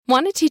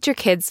Want to teach your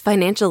kids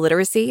financial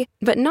literacy,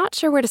 but not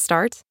sure where to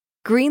start?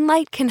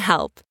 Greenlight can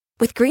help.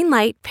 With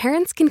Greenlight,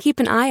 parents can keep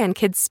an eye on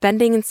kids'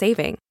 spending and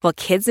saving, while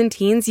kids and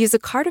teens use a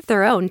card of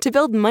their own to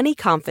build money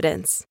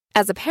confidence.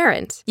 As a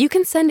parent, you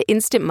can send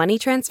instant money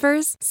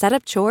transfers, set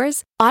up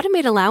chores,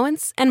 automate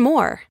allowance, and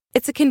more.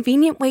 It's a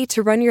convenient way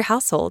to run your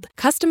household,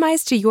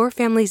 customized to your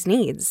family's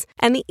needs,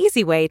 and the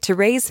easy way to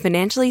raise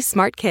financially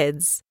smart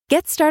kids.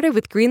 Get started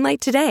with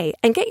Greenlight today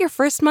and get your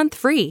first month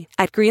free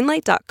at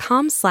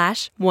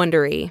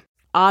greenlight.com/Wondery.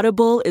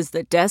 Audible is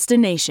the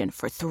destination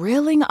for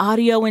thrilling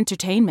audio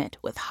entertainment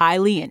with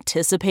highly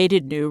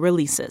anticipated new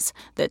releases.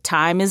 The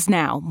time is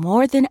now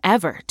more than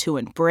ever to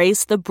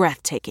embrace the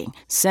breathtaking,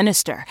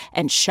 sinister,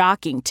 and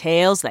shocking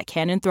tales that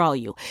can enthrall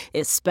you,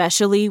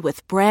 especially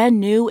with brand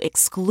new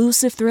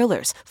exclusive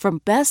thrillers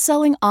from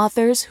best-selling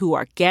authors who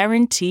are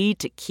guaranteed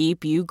to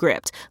keep you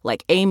gripped,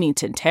 like Amy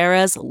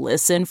Tintera's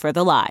Listen for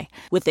the Lie.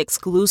 With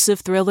exclusive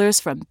thrillers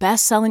from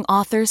best-selling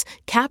authors,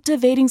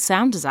 captivating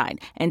sound design,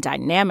 and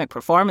dynamic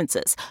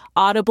performances,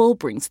 Audible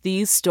brings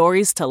these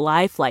stories to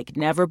life like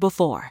never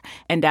before.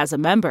 And as a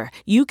member,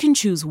 you can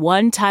choose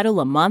one title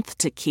a month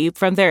to keep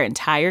from their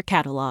entire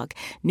catalog.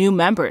 New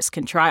members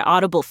can try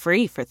Audible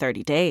free for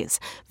 30 days.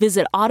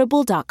 Visit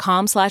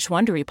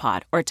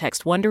audible.com/WonderyPod or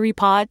text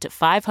WonderyPod to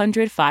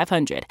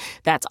 500-500.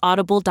 That's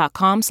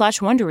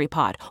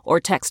audible.com/WonderyPod or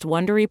text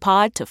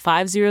WonderyPod to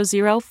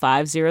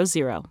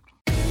 500-500.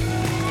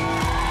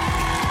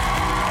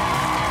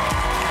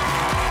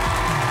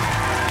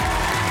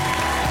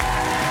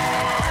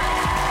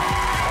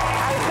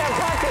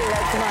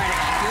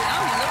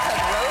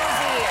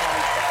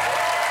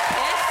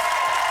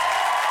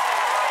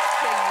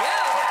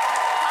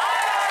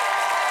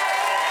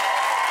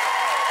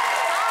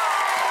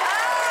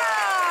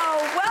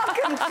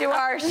 To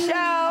our show,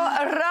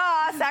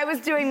 Ross. I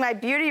was doing my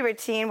beauty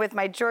routine with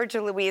my Georgia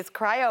Louise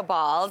cryo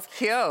balls.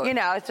 Cute. You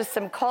know, it's just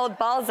some cold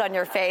balls on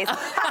your face. Can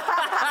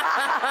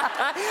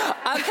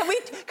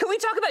we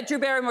talk about Drew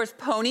Barrymore's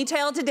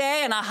ponytail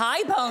today and a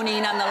high pony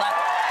nonetheless?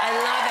 I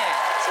love it.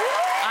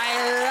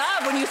 I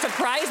love when you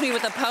surprise me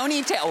with a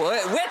ponytail.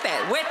 Whip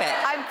it.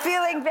 I'm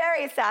feeling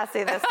very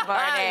sassy this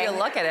morning. You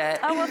look at it.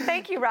 Oh, well,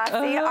 thank you,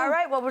 Rossi. All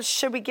right, well,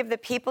 should we give the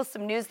people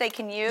some news they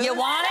can use? You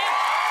want it?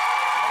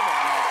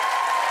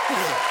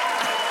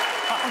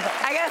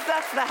 I guess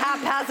that's the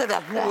haphazard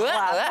of the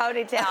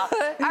ponytail.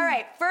 All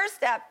right,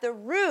 first up, The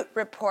Root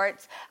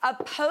reports a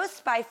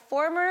post by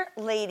former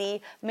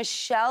lady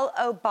Michelle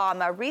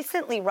Obama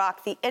recently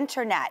rocked the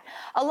internet.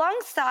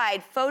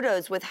 Alongside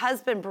photos with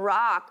husband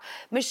Barack,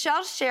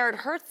 Michelle shared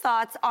her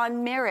thoughts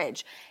on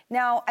marriage.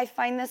 Now, I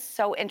find this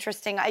so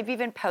interesting. I've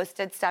even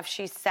posted stuff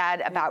she said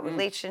about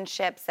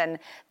relationships and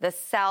the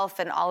self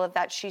and all of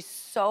that. She's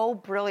so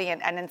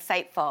brilliant and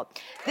insightful.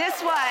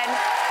 This one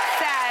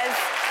says,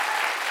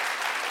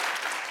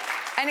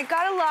 and it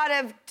got a lot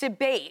of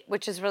debate,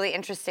 which is really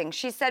interesting.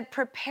 She said,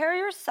 prepare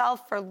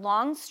yourself for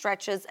long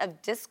stretches of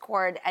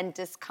discord and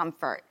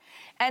discomfort.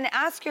 And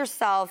ask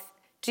yourself,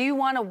 do you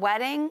want a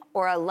wedding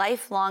or a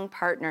lifelong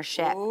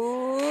partnership?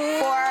 Ooh.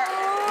 For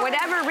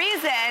whatever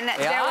reason,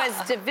 there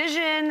was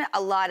division.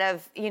 A lot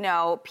of,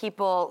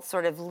 people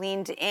sort of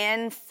leaned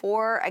in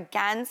for,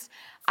 against.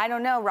 I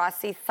don't know,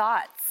 Rossi,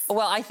 thoughts?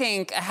 Well, I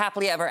think a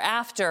happily ever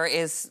after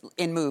is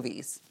in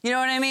movies. You know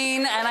what I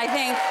mean? And I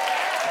think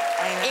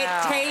it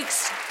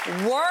takes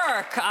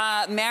work,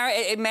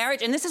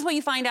 marriage, and this is what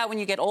you find out when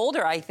you get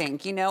older, I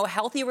think.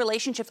 Healthy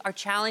relationships are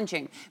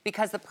challenging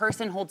because the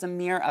person holds a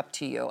mirror up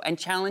to you and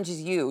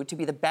challenges you to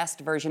be the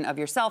best version of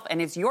yourself,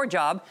 and it's your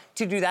job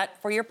to do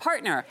that for your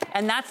partner.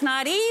 And that's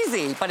not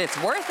easy, but it's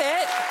worth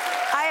it.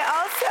 I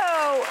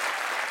also...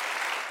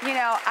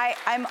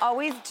 I'm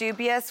always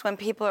dubious when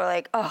people are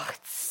like, oh,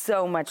 it's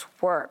so much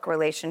work,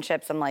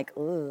 relationships. I'm like,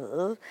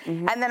 ugh.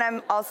 Mm-hmm. And then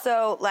I'm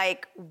also,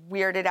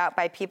 weirded out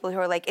by people who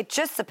are like, it's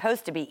just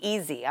supposed to be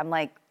easy. I'm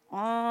like,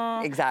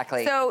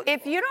 Exactly. So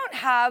if you don't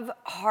have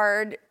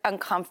hard,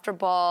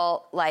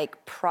 uncomfortable,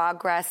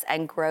 progress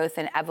and growth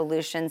and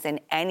evolutions in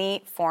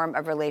any form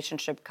of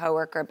relationship,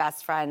 coworker,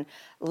 best friend,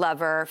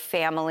 lover,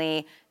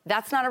 family,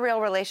 that's not a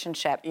real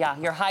relationship. Yeah,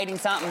 you're hiding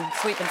something,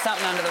 sweeping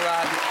something under the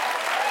rug.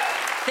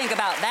 Think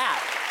about that.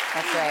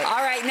 That's right.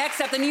 All right,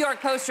 next up, the New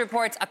York Post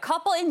reports a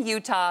couple in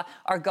Utah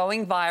are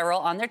going viral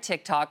on their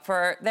TikTok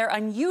for their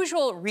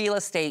unusual real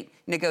estate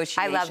negotiations.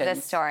 I love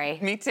this story.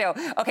 Me too.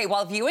 Okay,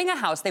 while viewing a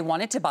house they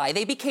wanted to buy,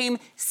 they became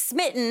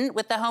smitten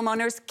with the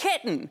homeowner's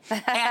kitten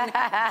and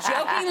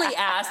jokingly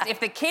asked if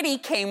the kitty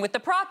came with the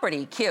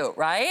property. Cute,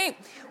 right?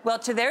 Well,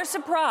 to their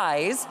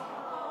surprise,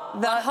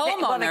 the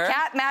homeowner... Well, the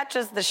cat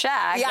matches the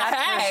shag,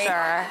 that's for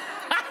sure.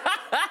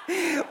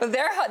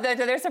 Well,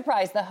 to their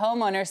surprise, the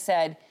homeowner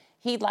said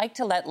he'd like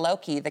to let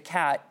Loki, the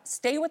cat,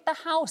 stay with the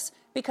house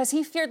because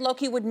he feared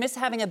Loki would miss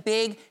having a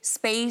big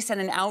space and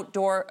a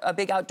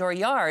big outdoor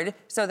yard.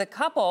 So the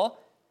couple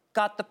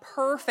got the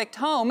perfect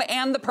home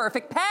and the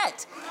perfect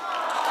pet.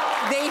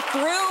 They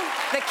threw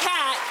the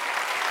cat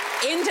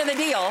into the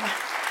deal.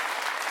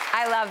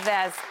 I love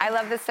this. I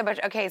love this so much.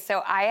 Okay,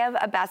 so I have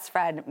a best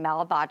friend,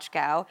 Mel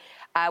Bochco.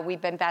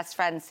 We've been best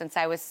friends since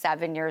I was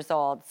 7 years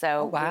old.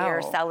 So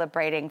we're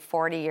celebrating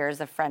 40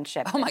 years of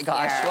friendship. Oh my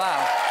gosh, year.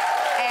 wow.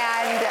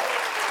 And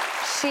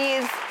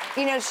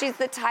she's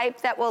the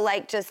type that will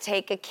like just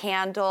take a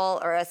candle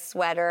or a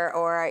sweater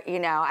or,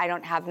 I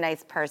don't have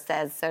nice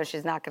purses, so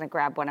she's not gonna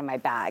grab one of my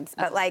bags.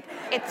 But like,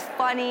 it's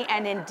funny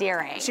and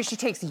endearing. So she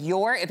takes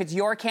if it's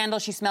your candle,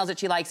 she smells it,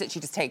 she likes it, she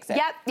just takes it.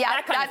 Yep,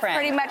 that's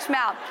pretty much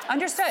Mel.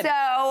 Understood.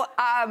 So,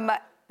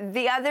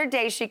 the other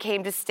day she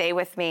came to stay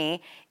with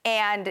me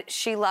and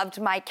she loved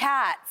my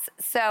cats.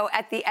 So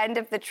at the end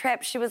of the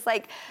trip, she was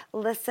like,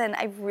 listen,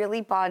 I've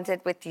really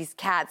bonded with these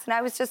cats. And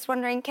I was just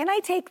wondering, can I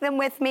take them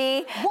with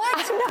me?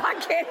 What? I'm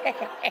not kidding.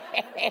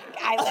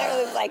 I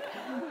literally was like,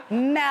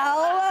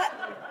 Mel,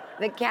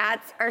 the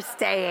cats are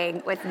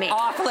staying with me.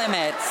 Off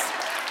limits.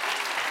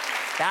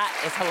 That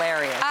is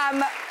hilarious.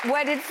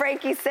 What did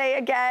Frankie say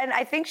again?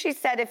 I think she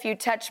said, if you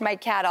touch my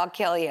cat, I'll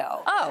kill you.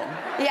 Oh.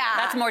 Yeah.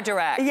 That's more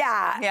direct.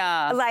 Yeah.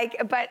 Yeah.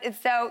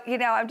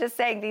 I'm just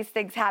saying these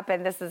things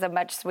happen. This is a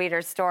much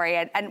sweeter story.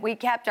 And we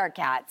kept our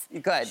cats.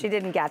 Good. She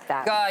didn't get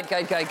that.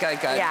 Good.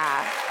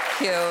 Yeah.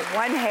 Cute.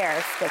 One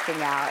hair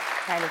sticking out.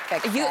 Trying to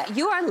fix it.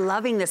 You are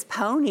loving this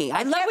pony.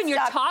 I love when you're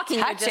talking,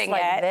 you're just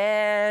like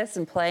this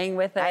and playing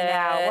with it. I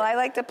know. Well, I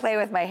like to play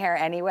with my hair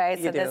anyway,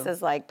 so this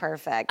is like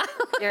perfect.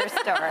 Your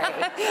story.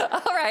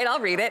 All right, I'll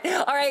read it.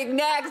 All right,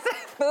 next,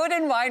 Food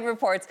and Wine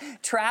reports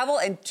travel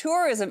and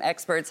tourism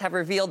experts have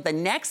revealed the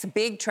next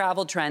big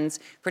travel trends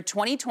for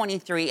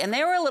 2023, and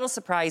they were a little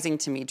surprising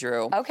to me,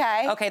 Drew.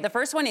 Okay, the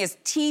first one is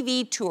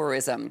TV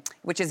tourism,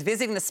 which is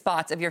visiting the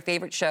spots of your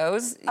favorite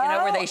shows,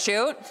 where they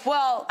shoot.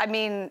 Well, I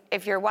mean,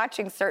 if you're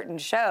watching certain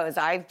shows,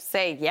 I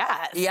say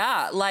yes.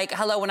 Yeah,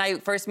 when I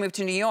first moved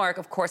to New York,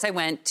 of course, I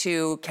went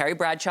to Carrie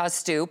Bradshaw's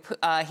stoop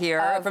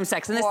here from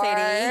Sex and the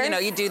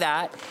City. You do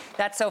that.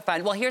 That's so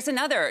fun. Well, here's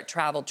another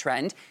travel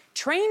trend.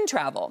 Train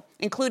travel,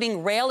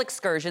 including rail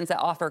excursions that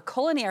offer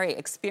culinary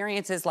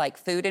experiences like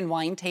food and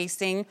wine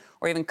tasting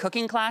or even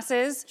cooking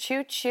classes.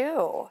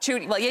 Choo-choo.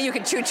 Well, yeah, you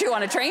could choo-choo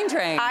on a train.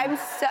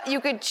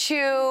 You could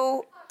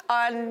choo-choo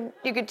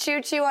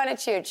on a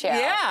choo-choo.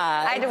 Yeah,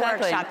 I had to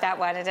workshop that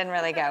one. It didn't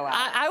really go well.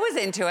 I was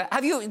into it.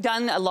 Have you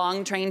done a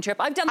long train trip?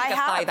 I've done a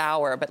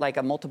 5-hour, but like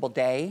a multiple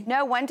day.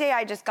 No, one day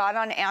I just got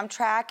on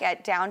Amtrak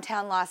at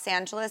downtown Los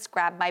Angeles,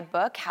 grabbed my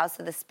book, House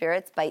of the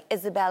Spirits by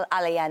Isabel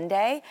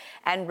Allende,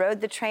 and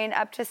rode the train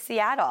up to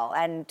Seattle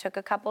and took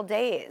a couple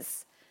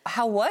days.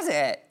 How was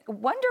it?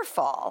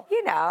 Wonderful.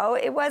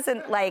 It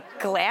wasn't like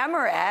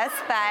glamorous,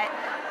 but...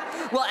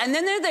 Well, and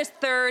then there's this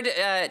third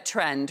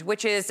trend,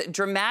 which is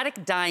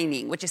dramatic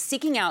dining, which is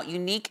seeking out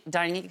unique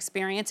dining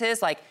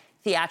experiences like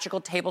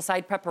theatrical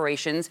tableside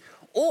preparations,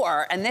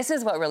 or, and this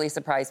is what really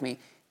surprised me,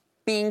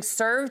 being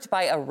served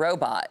by a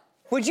robot.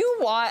 Would you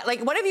want,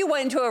 what if you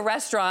went into a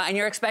restaurant and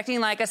you're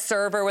expecting a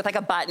server with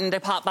a button to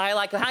pop by,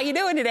 how you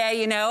doing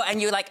today,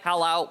 and you're like,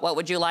 hello, what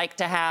would you like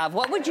to have?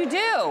 What would you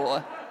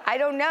do? I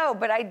don't know,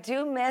 but I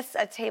do miss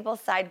a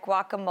tableside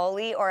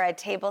guacamole or a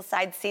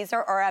tableside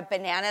Caesar or a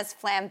bananas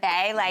flambe,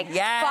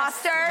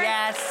 Foster's.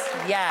 Yes.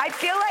 I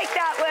feel like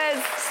that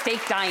was...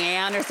 Steak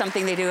Diane or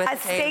something they do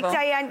at the table. A Steak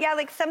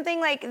Diane, something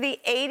like the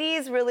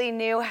 80s really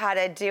knew how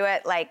to do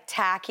it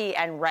tacky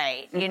and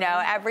right. Mm-hmm.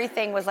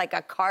 Everything was like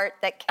a cart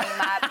that came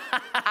up.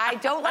 I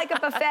don't like a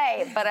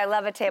buffet, but I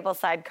love a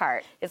tableside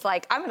cart. It's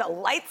I'm gonna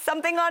light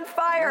something on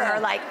fire or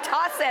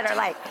toss it or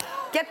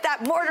get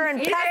that mortar and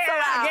pestle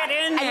out. Get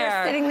in there. And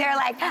you're sitting there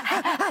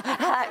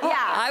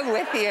yeah. I'm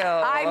with you.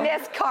 I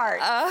miss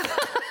carts. All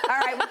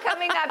right, well,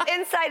 coming up,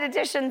 Inside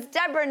Edition's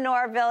Deborah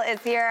Norville is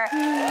here.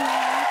 And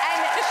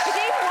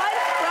she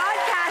once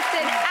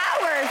broadcasted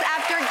hours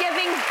after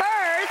giving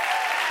birth.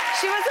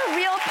 She was a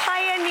real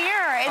pioneer.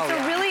 It's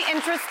a really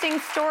interesting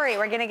story.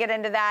 We're going to get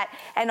into that.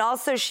 And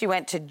also, she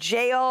went to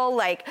jail,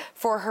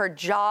 for her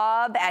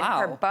job, and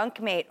her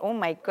bunkmate. Oh,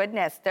 my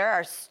goodness. There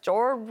are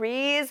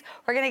stories.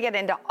 We're going to get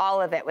into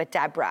all of it with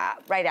Deborah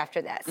right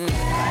after this.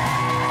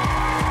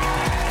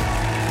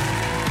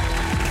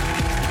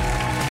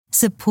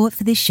 Support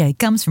for this show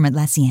comes from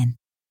Atlassian.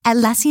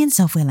 Atlassian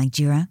software like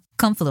Jira,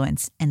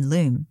 Confluence, and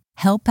Loom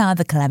help power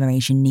the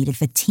collaboration needed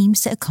for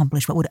teams to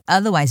accomplish what would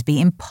otherwise be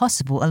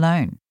impossible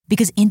alone.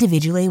 Because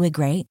individually we're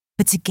great,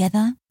 but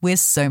together we're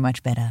so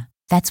much better.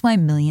 That's why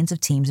millions of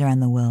teams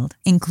around the world,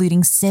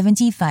 including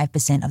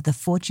 75% of the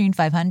Fortune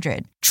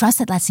 500, trust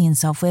Atlassian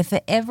software for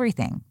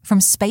everything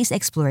from space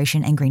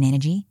exploration and green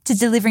energy to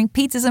delivering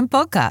pizzas and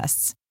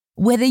podcasts.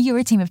 Whether you're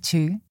a team of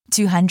 2,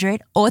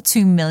 200, or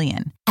 2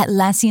 million,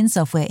 Atlassian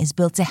software is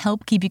built to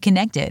help keep you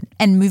connected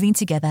and moving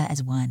together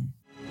as one.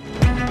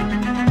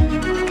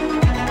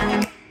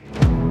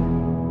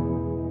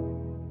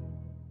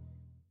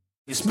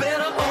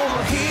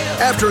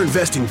 After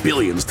investing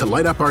billions to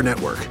light up our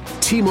network,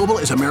 T-Mobile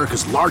is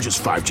America's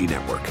largest 5G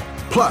network.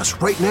 Plus,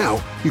 right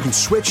now, you can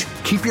switch,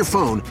 keep your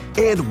phone,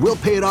 and we'll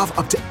pay it off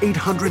up to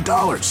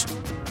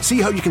 $800. See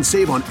how you can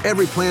save on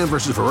every plan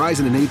versus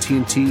Verizon and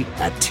AT&T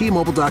at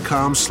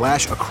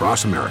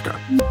T-Mobile.com/across America.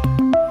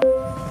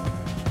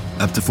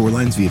 Up to 4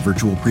 lines via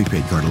virtual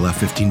prepaid card. Allow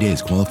 15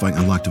 days. Qualifying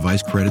unlocked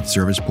device credit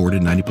service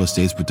ported 90+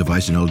 days with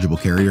device and eligible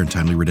carrier and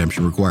timely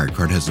redemption required.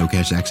 Card has no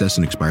cash access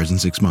and expires in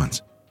 6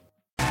 months.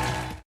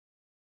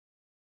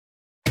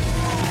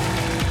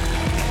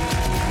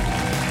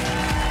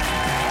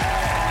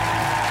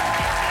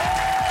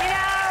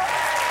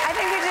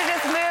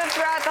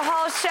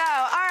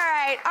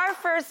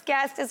 First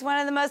guest is one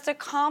of the most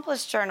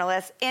accomplished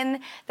journalists in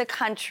the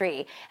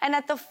country and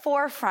at the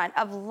forefront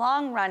of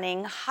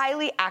long-running,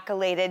 highly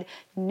accoladed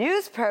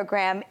news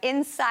program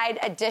Inside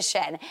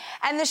Edition.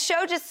 And the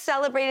show just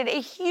celebrated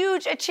a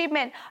huge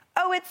achievement.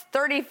 Oh, its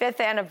 35th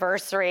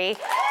anniversary.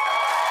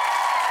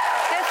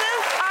 This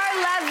is our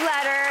love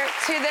letter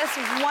to this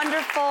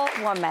wonderful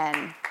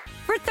woman.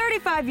 For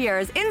 35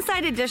 years,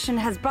 Inside Edition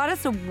has brought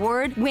us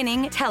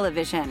award-winning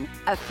television.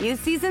 A few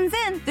seasons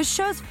in, the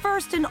show's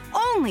first and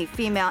only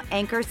female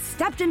anchor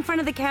stepped in front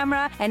of the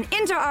camera and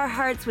into our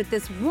hearts with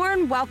this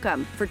warm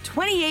welcome for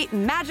 28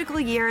 magical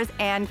years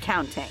and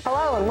counting.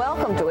 Hello and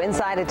welcome to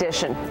Inside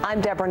Edition. I'm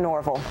Deborah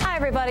Norville. Hi,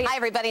 everybody. Hi,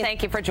 everybody.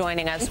 Thank you for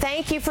joining us.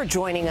 Thank you for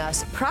joining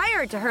us.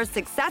 Prior to her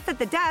success at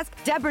the desk,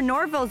 Deborah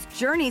Norville's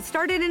journey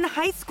started in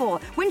high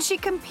school when she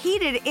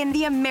competed in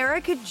the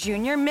America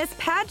Junior Miss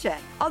pageant.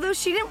 Although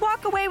she didn't walk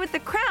away with the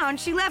crown,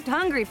 she left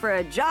hungry for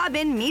a job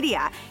in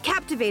media,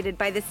 captivated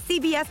by the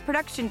CBS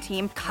production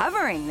team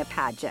covering the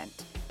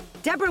pageant.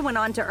 Deborah went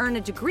on to earn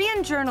a degree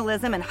in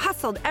journalism and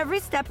hustled every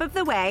step of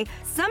the way,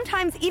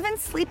 sometimes even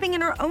sleeping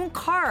in her own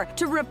car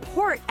to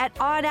report at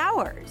odd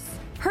hours.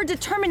 Her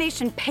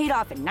determination paid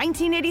off in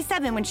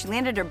 1987 when she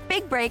landed her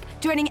big break,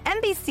 joining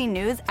NBC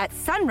News at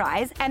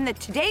sunrise and The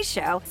Today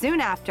Show soon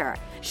after.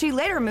 She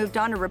later moved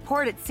on to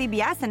report at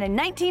CBS, and in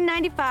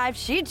 1995,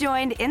 she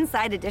joined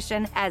Inside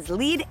Edition as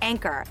lead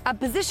anchor, a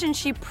position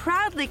she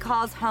proudly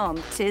calls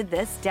home to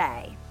this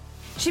day.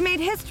 She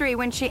made history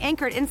when she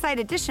anchored Inside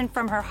Edition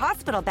from her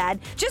hospital bed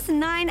just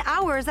 9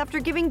 hours after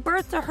giving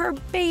birth to her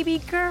baby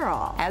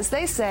girl. As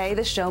they say,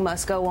 the show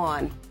must go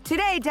on.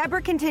 Today,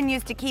 Deborah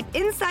continues to keep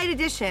Inside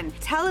Edition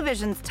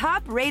television's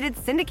top-rated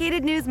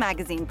syndicated news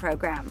magazine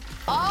program.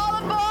 All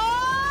aboard!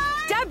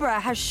 Deborah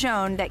has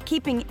shown that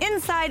keeping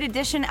Inside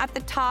Edition at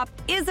the top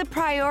is a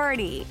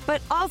priority,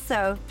 but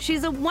also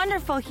she's a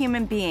wonderful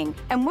human being,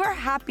 and we're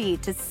happy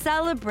to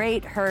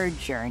celebrate her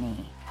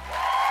journey.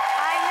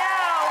 I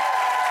know.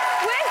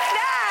 With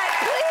that,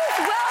 please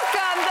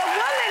welcome the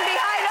woman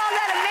behind all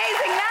that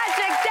amazing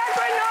magic,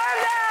 Deborah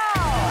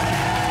Norville.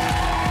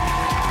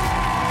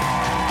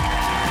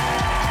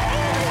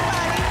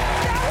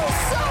 That was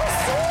so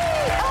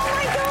sweet! Oh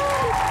my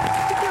God!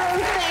 Deborah,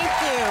 thank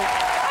you.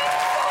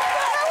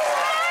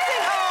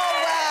 Oh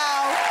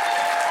wow!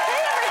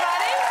 Hey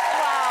everybody!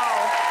 Wow!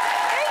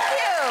 Thank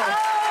you.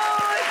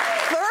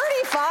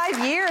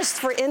 35 years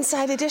for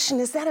Inside Edition.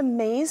 Is that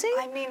amazing?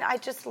 I mean, I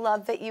just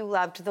love that you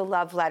loved the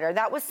love letter.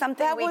 That was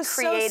something That we was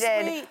so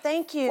created sweet.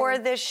 Thank you. for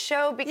this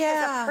show because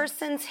Yeah. a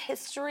person's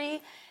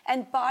history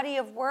and body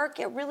of work,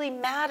 it really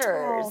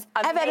matters. Oh,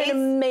 I've had an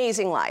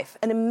amazing life,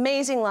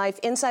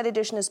 Inside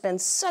Edition has been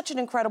such an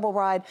incredible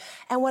ride.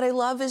 And what I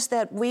love is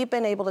that we've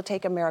been able to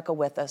take America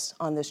with us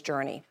on this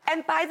journey.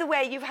 And by the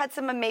way, you've had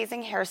some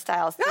amazing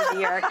hairstyles through the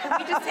year.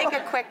 Can we just take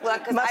a quick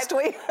look? Must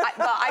we?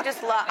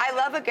 I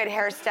love a good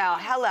hairstyle.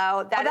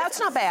 Hello. That's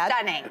not bad.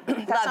 Stunning.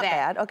 That's love not it.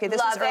 bad. Okay, this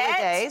love is early it.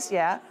 days,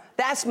 yeah.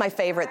 That's my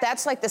favorite.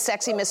 That's like the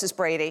sexy Mrs.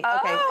 Brady.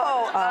 Okay.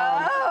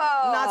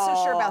 Not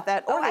so sure about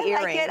that. Or the earrings.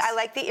 I like it. I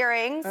like the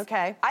earrings.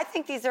 Okay. I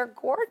think these are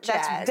gorgeous.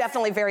 That's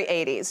definitely very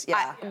 80s,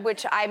 yeah.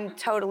 Which I'm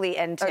totally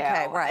into.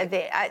 Okay, right.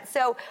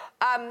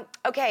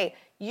 Okay,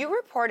 you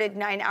reported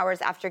 9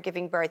 hours after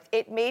giving birth.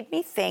 It made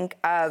me think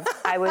of,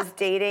 I was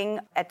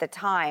dating at the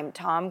time,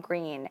 Tom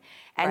Green,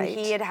 and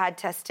he had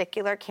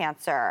testicular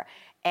cancer.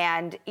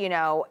 And, you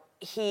know,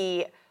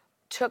 he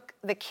took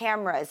the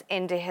cameras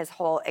into his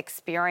whole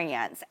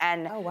experience.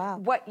 And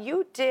what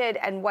you did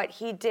and what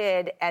he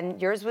did,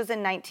 and yours was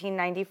in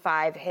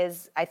 1995,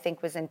 his, I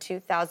think, was in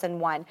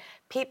 2001,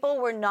 people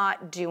were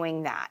not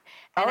doing that.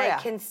 And I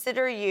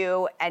consider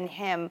you and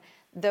him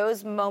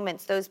those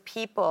moments, those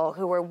people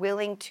who were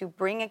willing to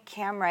bring a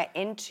camera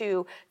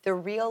into the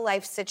real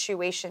life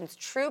situations,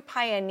 true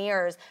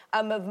pioneers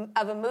of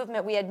a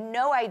movement we had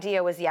no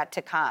idea was yet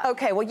to come.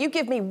 Okay, well, you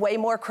give me way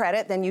more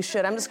credit than you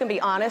should. I'm just going to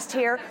be honest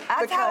here.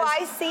 That's how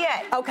I see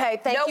it.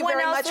 Okay, thank you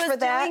very much for that.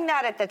 No one else was doing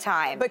that at the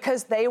time.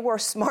 Because they were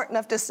smart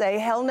enough to say,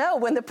 hell no,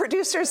 when the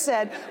producer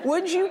said,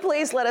 would you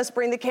please let us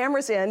bring the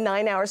cameras in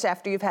 9 hours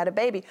after you've had a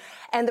baby?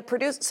 And the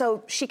producer,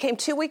 so she came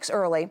 2 weeks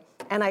early,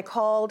 and I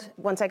called,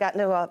 once I got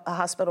into a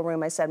hospital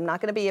room, I said, I'm not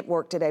going to be at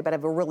work today, but I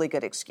have a really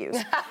good excuse.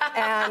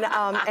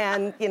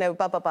 and, you know,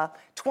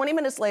 20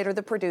 minutes later,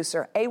 the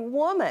producer, a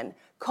woman,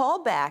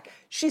 called back.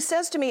 She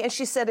says to me, and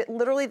she said it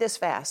literally this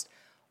fast,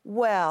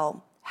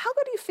 well, how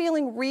good are you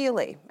feeling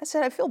really? I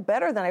said, I feel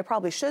better than I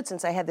probably should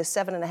since I had this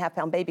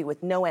 7.5-pound baby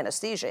with no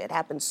anesthesia. It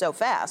happened so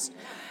fast.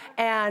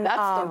 And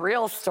that's the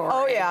real story.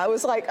 Oh, yeah. I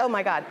was like, oh,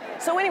 my God.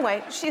 So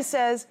anyway, she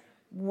says,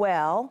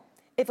 well,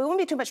 if it wouldn't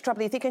be too much trouble,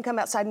 do you think you can come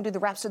outside and do the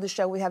wraps of the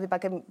show? We have you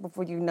back in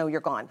before you know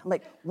you're gone. I'm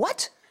like,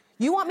 what?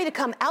 You want me to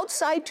come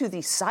outside to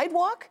the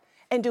sidewalk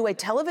and do a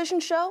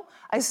television show?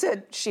 I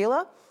said,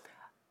 Sheila,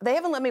 they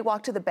haven't let me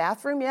walk to the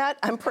bathroom yet.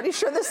 I'm pretty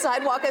sure the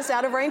sidewalk is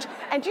out of range.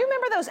 And do you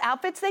remember those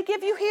outfits they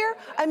give you here?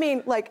 I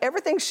mean, like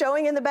everything's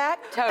showing in the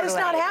back. Totally. It's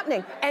not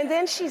happening. And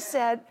then she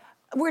said,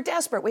 we're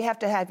desperate. We have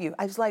to have you.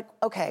 I was like,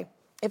 okay,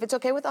 if it's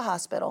okay with the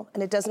hospital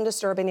and it doesn't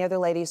disturb any other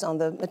ladies on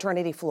the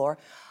maternity floor,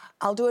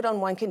 I'll do it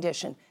on one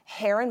condition.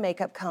 Hair and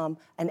makeup come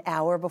an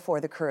hour before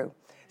the crew.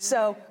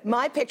 So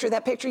my picture,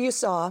 that picture you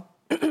saw,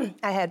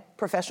 I had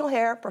professional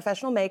hair,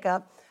 professional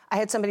makeup. I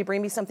had somebody bring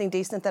me something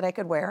decent that I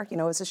could wear,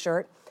 as a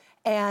shirt.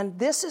 And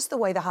this is the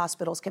way the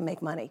hospitals can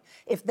make money.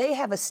 If they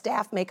have a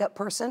staff makeup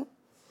person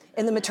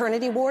in the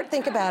maternity ward,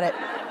 think about it.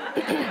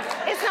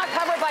 It's not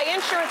covered by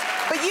insurance,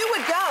 but you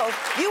would go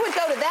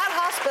to that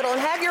hospital and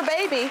have your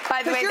baby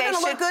because you're going to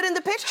look good in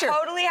the picture.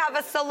 Totally have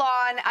a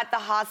salon at the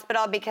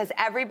hospital because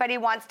everybody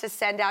wants to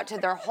send out to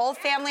their whole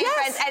family and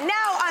friends. And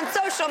now on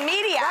social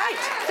media,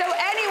 so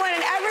anyone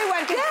and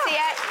everyone can see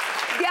it.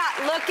 Yeah,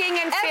 looking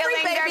and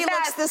feeling their best. Every baby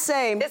looks the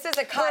same. This is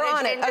a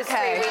cottage industry.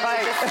 Okay. We need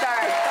to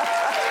start.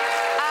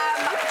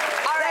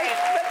 All right.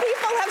 The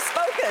people have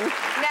spoken.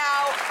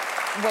 Now,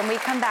 when we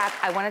come back,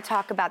 I want to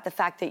talk about the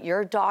fact that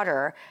your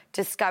daughter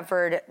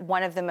discovered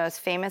one of the most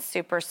famous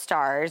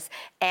superstars,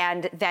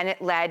 and then it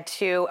led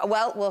to,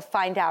 well, we'll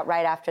find out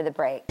right after the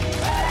break.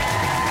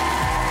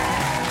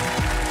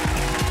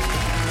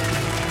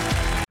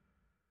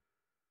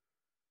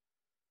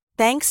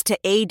 Thanks to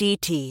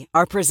ADT,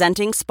 our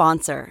presenting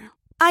sponsor.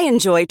 I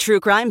enjoy true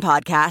crime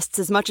podcasts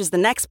as much as the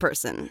next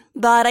person,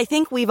 but I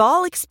think we've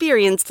all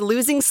experienced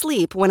losing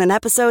sleep when an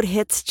episode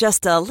hits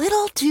just a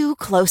little too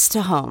close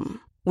to home.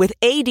 With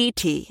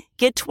ADT,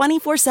 get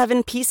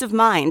 24/7 peace of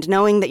mind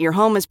knowing that your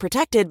home is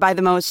protected by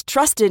the most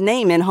trusted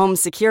name in home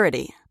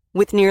security.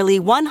 With nearly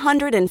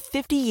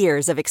 150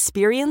 years of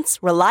experience,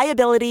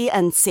 reliability,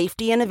 and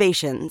safety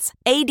innovations,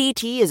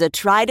 ADT is a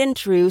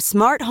tried-and-true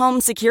smart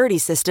home security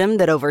system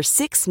that over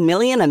 6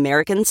 million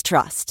Americans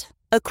trust.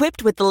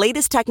 Equipped with the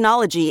latest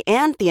technology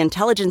and the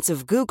intelligence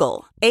of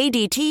Google,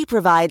 ADT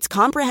provides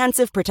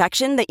comprehensive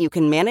protection that you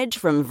can manage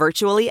from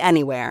virtually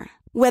anywhere.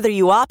 Whether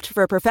you opt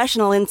for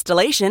professional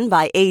installation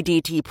by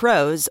ADT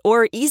pros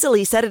or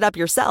easily set it up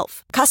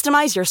yourself,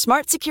 customize your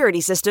smart security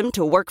system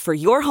to work for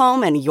your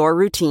home and your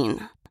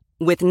routine.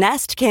 With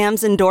Nest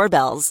cams and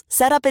doorbells,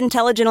 set up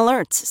intelligent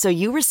alerts so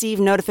you receive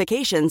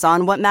notifications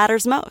on what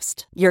matters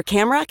most. Your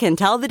camera can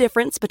tell the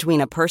difference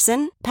between a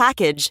person,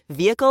 package,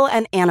 vehicle,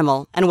 and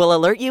animal and will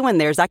alert you when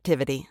there's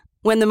activity.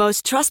 When the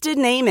most trusted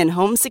name in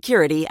home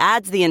security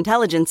adds the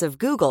intelligence of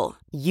Google,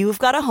 you've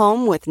got a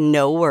home with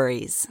no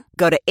worries.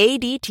 Go to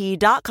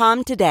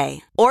ADT.com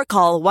today or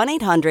call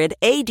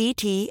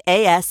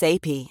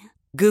 1-800-ADT-ASAP.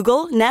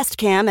 Google, Nest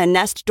Cam, and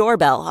Nest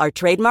Doorbell are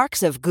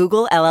trademarks of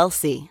Google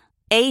LLC.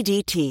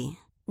 ADT.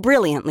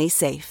 Brilliantly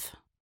safe.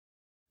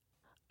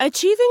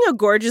 Achieving a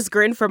gorgeous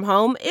grin from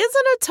home isn't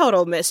a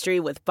total mystery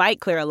with Bite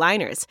Clear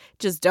aligners.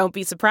 Just don't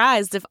be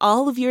surprised if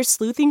all of your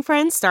sleuthing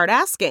friends start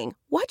asking,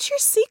 "What's your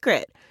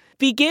secret?"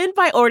 Begin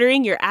by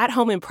ordering your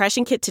at-home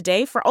impression kit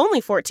today for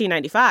only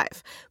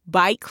 $14.95.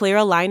 Bite Clear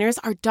aligners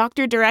are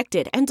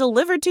doctor-directed and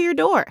delivered to your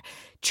door.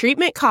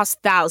 Treatment costs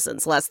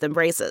thousands less than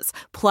braces.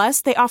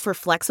 Plus, they offer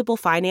flexible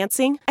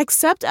financing,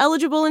 accept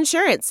eligible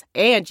insurance,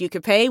 and you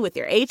can pay with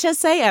your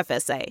HSA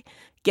FSA.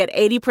 Get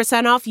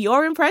 80% off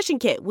your impression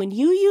kit when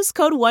you use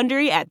code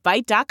WONDERY at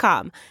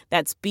Byte.com.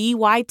 That's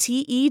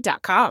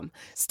BYTE.com.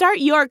 Start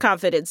your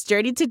confidence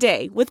journey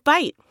today with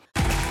Byte.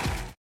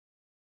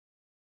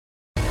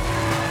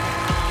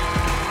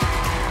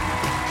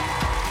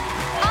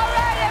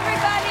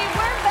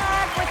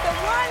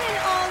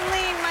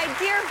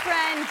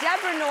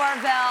 Deborah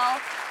Norville.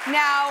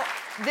 Now,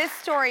 this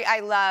story I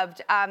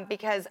loved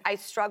because I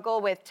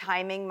struggle with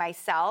timing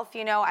myself.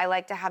 I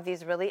like to have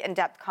these really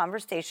in-depth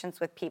conversations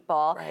with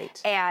people. Right.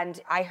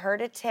 And I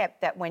heard a tip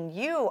that when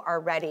you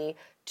are ready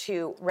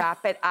to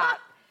wrap it up,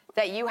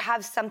 that you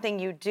have something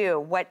you do.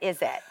 What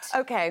is it?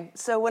 Okay,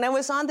 so when I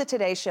was on the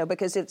Today Show,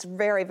 because it's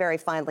very, very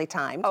finely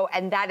timed. Oh,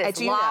 and that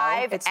is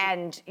live,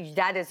 and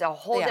that is a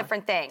whole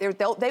different thing.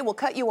 They will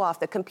cut you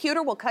off. The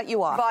computer will cut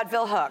you off.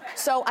 Vaudeville hook.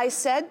 So I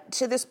said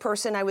to this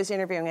person I was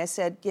interviewing, I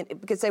said,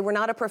 because they were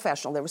not a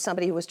professional, there was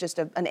somebody who was just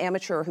an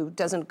amateur who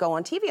doesn't go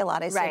on TV a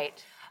lot. I said,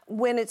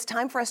 when it's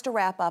time for us to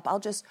wrap up, I'll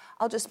just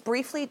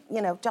briefly,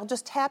 I'll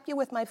just tap you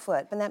with my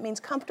foot, and that means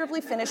comfortably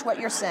finish what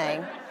you're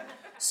saying.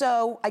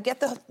 So I get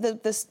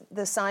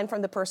the sign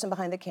from the person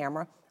behind the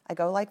camera. I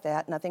go like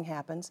that, nothing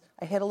happens.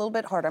 I hit a little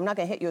bit harder. I'm not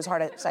gonna hit you as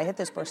hard as I hit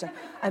this person.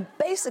 I'm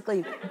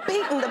basically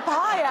beating the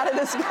pie out of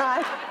this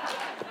guy.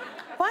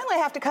 Finally, I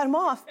have to cut him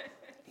off.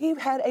 He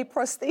had a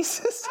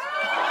prosthesis.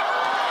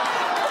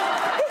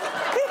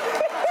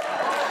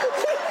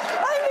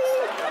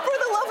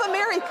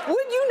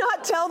 Would you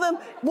not tell them,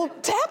 well,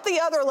 tap the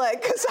other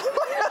leg? Because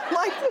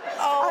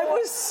I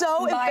was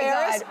so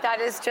embarrassed. God,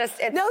 that is just,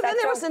 then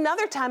there was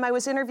another time we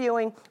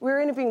were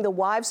interviewing the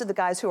wives of the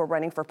guys who were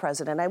running for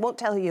president. I won't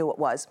tell you who it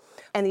was.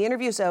 And the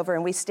interview's over,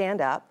 and we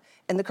stand up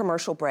in the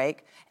commercial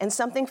break, and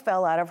something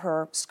fell out of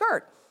her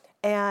skirt.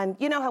 And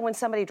you know how when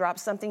somebody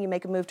drops something, you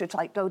make a move to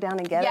like go down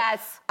and get it?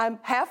 Yes. I'm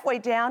halfway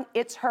down,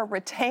 it's her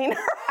retainer.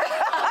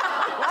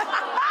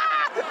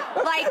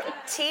 Like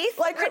teeth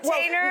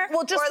retainer?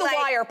 Well, just the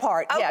wire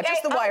part. Okay. Yeah,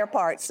 just the wire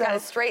part. So gotta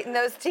straighten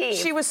those teeth.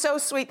 She was so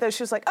sweet, though.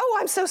 She was like, oh,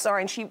 I'm so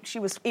sorry. And she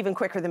was even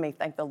quicker than me,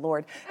 thank the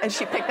Lord. And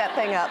she picked that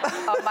thing up.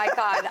 Oh, my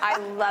God. I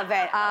love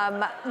it.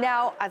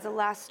 Now, as a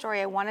last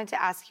story, I wanted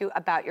to ask you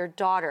about your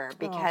daughter,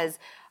 because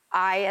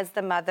I, as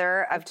the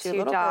mother of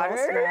two daughters,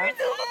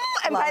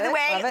 and by the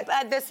way,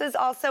 this is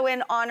also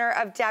in honor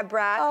of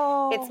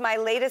Deborah. It's my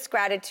latest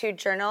gratitude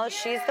journal.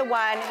 She's the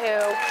one who,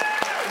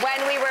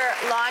 when we were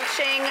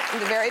launching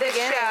the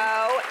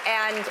show,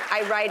 and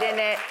I write in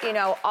it, you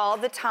know, all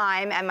the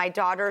time, and my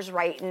daughter's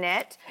writing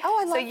it. Oh,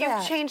 I love that. So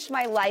you've changed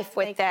my life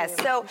with this.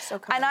 You. So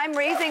and I'm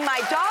raising my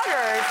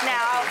daughters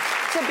now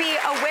to be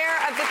aware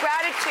of the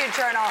gratitude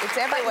journal. It's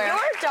everywhere. But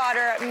your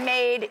daughter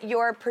made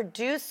your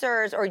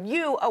producers or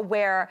you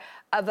aware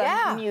of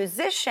a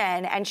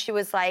musician, and she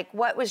was like,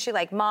 what was she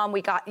like? Mom,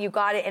 you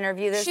got to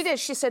interview this. She did.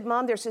 She said,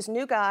 Mom, there's this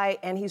new guy,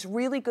 and he's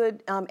really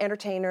good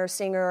entertainer,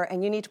 singer,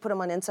 and you need to put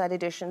him on Inside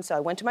Edition. So I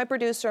went to my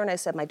producer, and I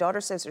said, my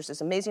daughter says there's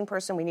this amazing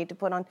person we need to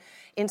put on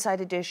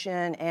Inside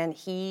Edition, and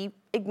he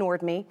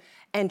ignored me,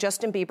 and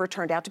Justin Bieber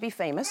turned out to be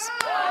famous.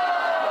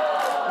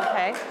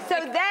 Okay. So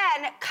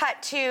then,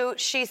 cut to,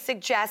 she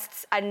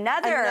suggests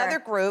another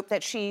group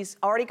that she's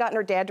already gotten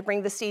her dad to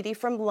bring the CD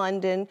from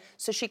London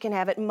so she can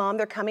have it. Mom,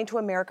 they're coming to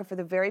America for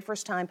the very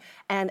first time,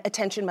 and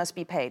attention must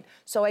be paid.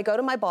 So I go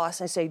to my boss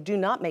and I say, do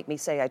not make me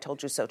say I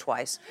told you so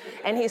twice.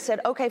 And he said,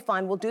 okay,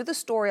 fine, we'll do the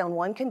story on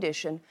one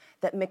condition,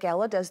 that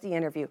Michaela does the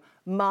interview.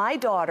 My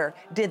daughter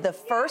did the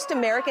first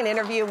American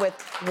interview with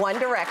One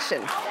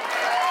Direction. And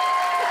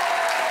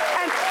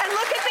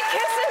look at the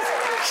kisses.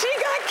 She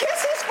got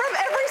kisses from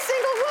every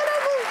single one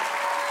of them.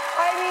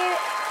 I mean,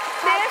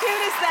 how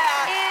cute is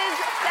that? Is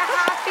the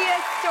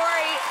happiest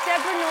story.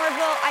 Deborah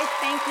Norville, I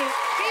thank you.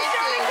 Be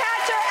sure to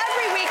catch her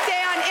every weekday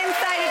on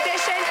Inside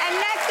Edition. And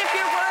next, if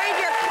you're worried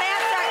your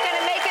plants aren't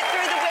going to make it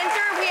through the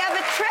winter, we have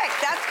a trick.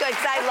 That's good,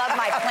 because I love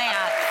my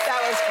plants.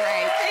 That was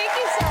great. Thank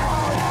you so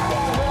much.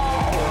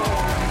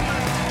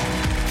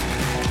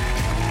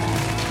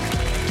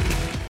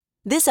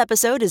 This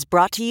episode is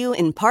brought to you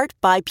in part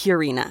by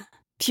Purina.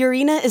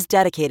 Purina is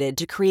dedicated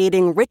to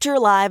creating richer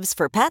lives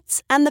for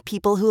pets and the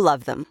people who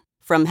love them.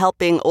 From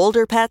helping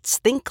older pets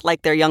think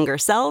like their younger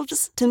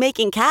selves to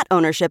making cat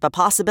ownership a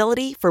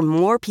possibility for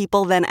more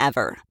people than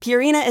ever,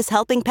 Purina is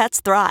helping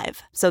pets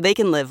thrive so they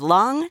can live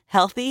long,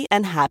 healthy,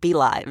 and happy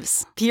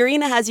lives.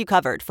 Purina has you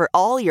covered for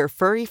all your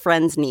furry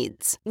friends'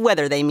 needs,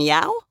 whether they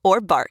meow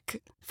or bark.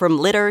 From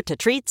litter to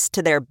treats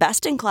to their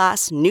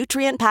best-in-class,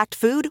 nutrient-packed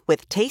food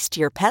with taste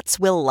your pets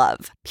will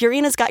love,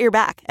 Purina's got your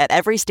back at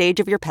every stage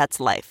of your pet's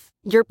life.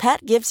 Your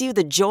pet gives you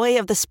the joy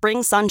of the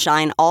spring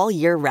sunshine all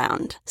year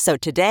round. So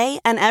today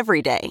and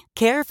every day,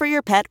 care for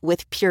your pet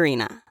with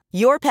Purina.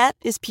 Your pet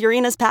is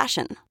Purina's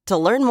passion. To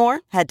learn more,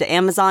 head to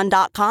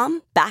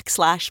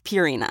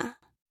Amazon.com/Purina.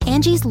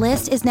 Angie's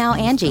List is now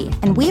Angie,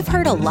 and we've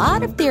heard a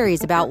lot of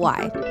theories about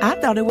why. I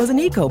thought it was an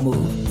eco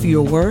move.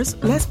 Fewer words,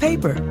 less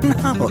paper.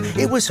 No,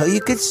 it was so you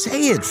could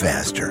say it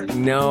faster.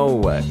 No,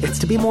 it's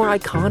to be more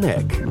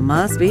iconic.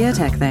 Must be a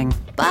tech thing.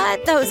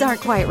 But those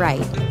aren't quite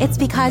right. It's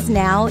because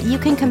now you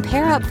can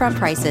compare upfront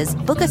prices,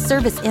 book a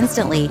service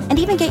instantly, and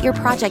even get your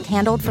project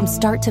handled from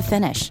start to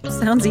finish.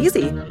 Sounds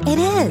easy. It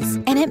is,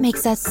 and it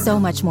makes us so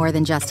much more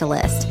than just a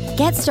list.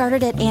 Get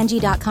started at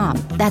Angie.com.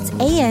 That's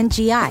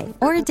ANGI,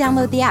 or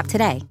download the app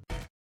today.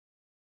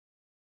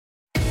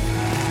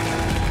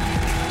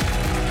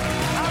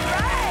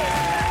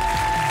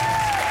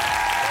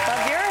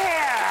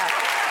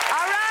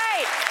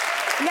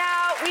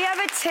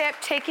 Tip,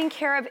 taking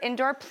care of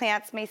indoor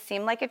plants may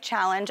seem like a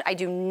challenge. I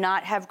do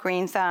not have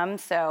green thumb,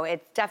 so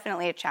it's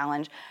definitely a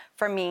challenge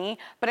for me.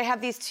 But I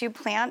have these two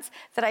plants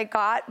that I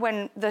got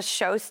when the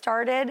show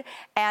started,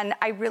 and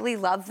I really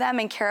love them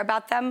and care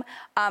about them.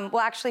 Well,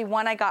 actually,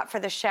 one I got for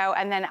the show,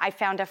 and then I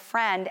found a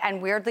friend,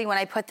 and weirdly, when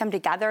I put them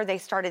together, they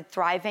started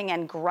thriving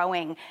and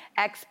growing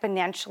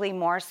exponentially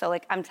more. So,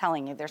 like, I'm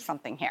telling you, there's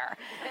something here.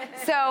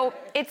 So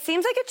it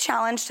seems like a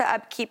challenge to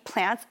upkeep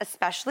plants,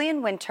 especially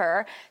in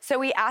winter. So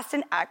we asked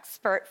an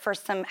expert for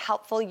some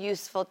helpful,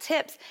 useful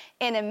tips.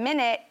 In a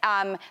minute,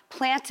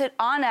 planted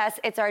on us,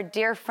 it's our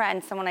dear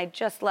friend, someone I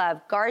just love,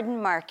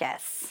 Garden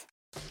Marcus.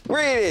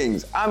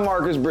 Greetings, I'm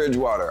Marcus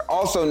Bridgewater,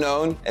 also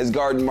known as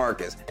Garden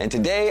Marcus, and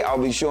today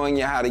I'll be showing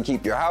you how to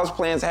keep your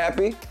houseplants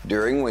happy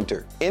during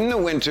winter. In the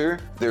winter,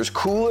 there's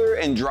cooler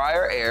and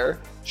drier air,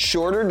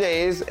 shorter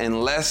days,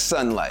 and less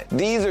sunlight.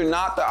 These are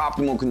not the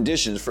optimal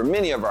conditions for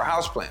many of our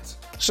houseplants.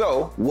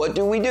 So, what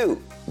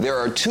do? There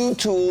are two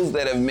tools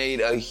that have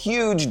made a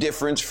huge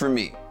difference for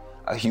me: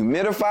 a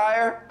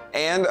humidifier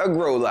and a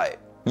grow light.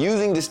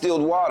 Using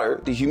distilled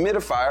water, the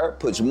humidifier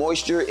puts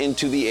moisture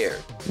into the air.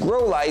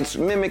 Grow lights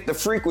mimic the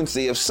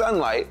frequency of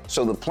sunlight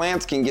so the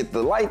plants can get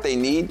the light they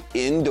need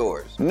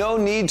indoors. No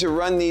need to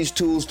run these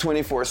tools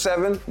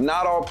 24/7.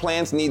 Not all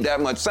plants need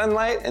that much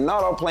sunlight, and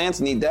not all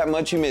plants need that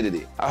much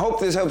humidity. I hope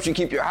this helps you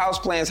keep your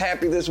houseplants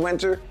happy this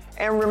winter.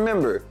 And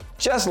remember,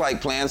 just like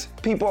plants,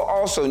 people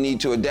also need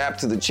to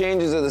adapt to the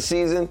changes of the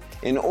season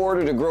in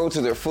order to grow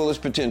to their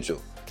fullest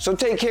potential. So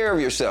take care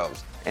of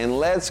yourselves, and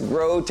let's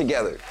grow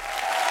together.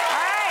 All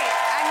right,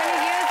 I'm going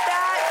to use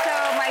that so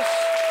my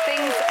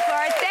things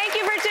forward. Thank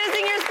you for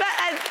choosing to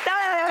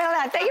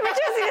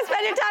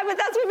spend your time with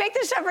us. We make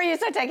the show for you,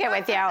 so take it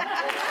with you.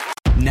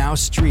 Now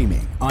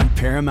streaming on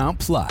Paramount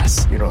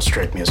Plus. You don't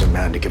strike me as a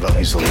man to give up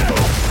easily.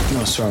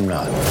 No, sir, I'm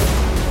not.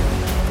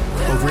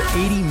 Over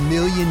 80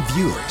 million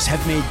viewers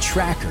have made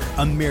Tracker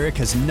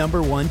America's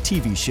 #1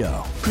 TV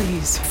show.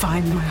 Please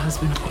find my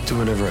husband. I'll do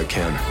whatever I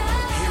can.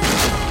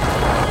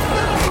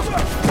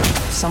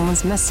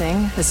 Someone's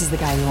missing. This is the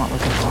guy we want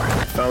looking for.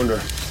 Found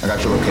her. I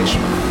got your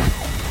location.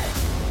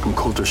 I'm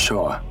Coulter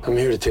Shaw. I'm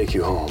here to take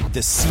you home.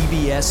 The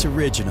CBS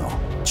original,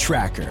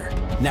 Tracker.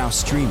 Now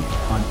streaming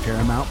on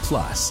Paramount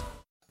Plus.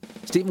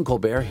 Stephen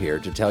Colbert here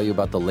to tell you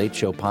about The Late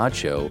Show Pod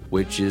Show,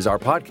 which is our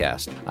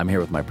podcast. I'm here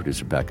with my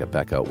producer, Becca.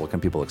 Becca, what can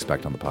people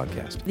expect on the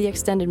podcast? The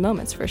extended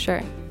moments, for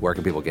sure. Where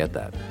can people get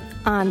that?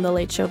 On The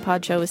Late Show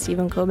Pod Show with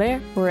Stephen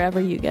Colbert, wherever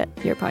you get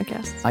your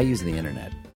podcasts. I use the internet.